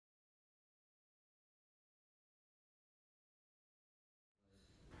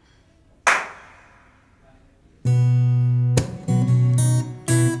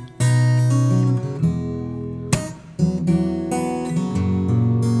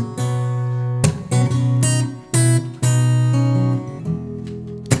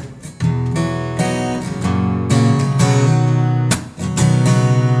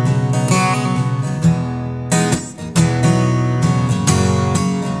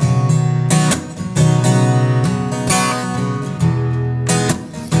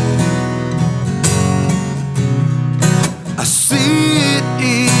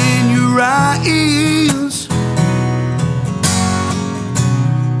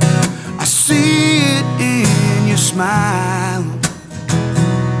see it in your smile.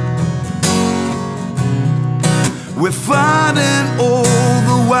 We're fighting all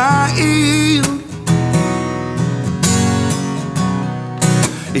the while.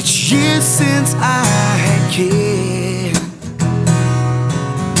 It's years since I had cared.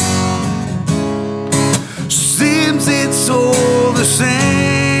 Seems it's all the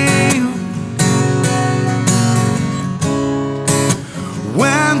same.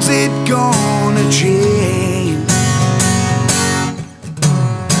 When's it gonna change?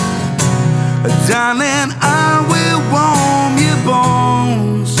 Darling, I will warm your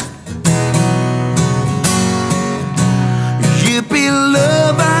bones. You'll be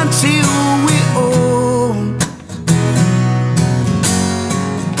loved until we're old.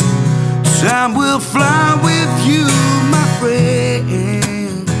 Time will fly with you, my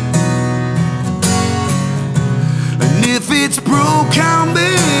friend. And if it's broke, I'll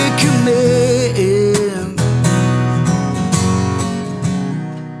make you mend.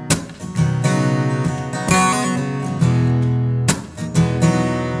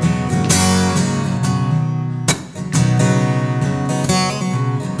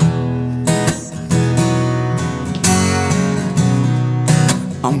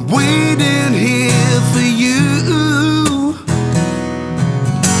 I'm waiting here for you.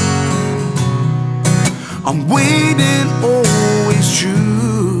 I'm waiting, always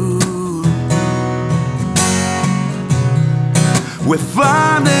true. We're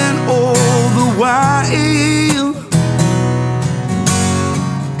fighting all the while.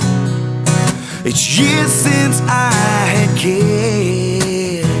 It's years since I had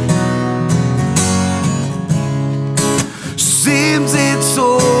cared. Seems it's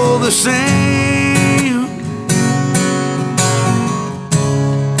all the same.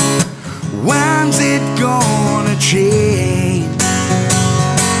 When's it gonna change?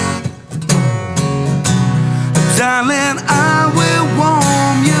 Darling, I will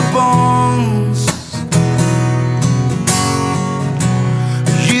warm your bones.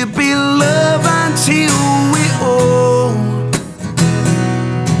 You'll be loved until we're old.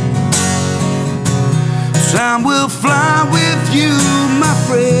 Time will fly with you, my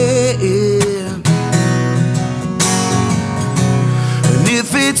friend. And if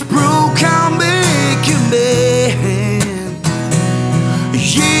it's broke, I'll make you mend.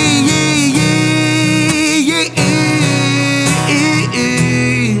 Yeah, yeah, yeah, yeah, yeah, yeah, yeah,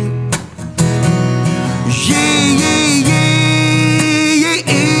 yeah,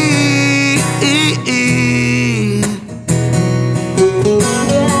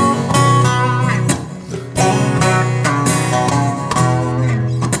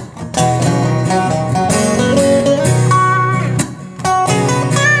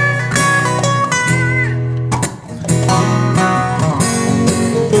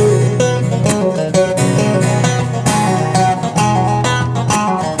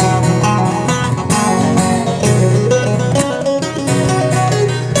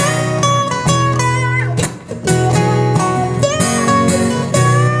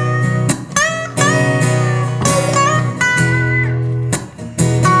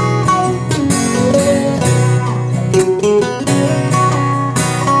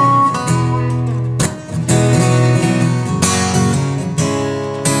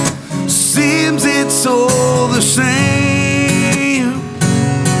 seems it's all the same.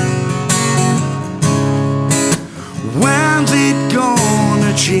 When's it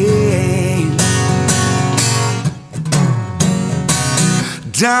gonna change?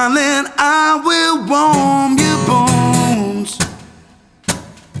 Darling, I will warm your bones.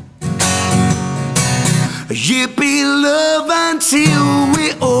 You'll be loved until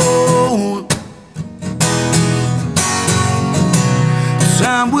we're old.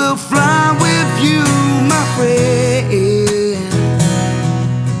 Time will fly with you, my friend.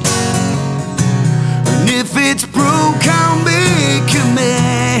 And if it's broke, I'll make you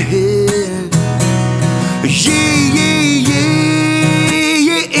mend. Yeah, yeah, yeah, yeah,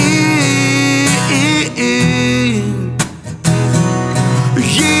 yeah, yeah, yeah, yeah.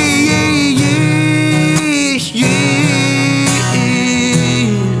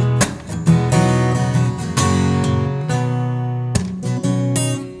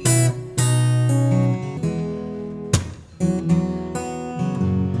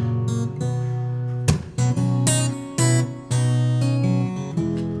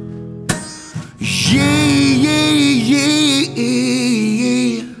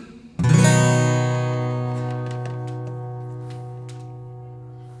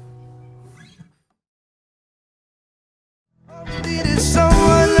 It is so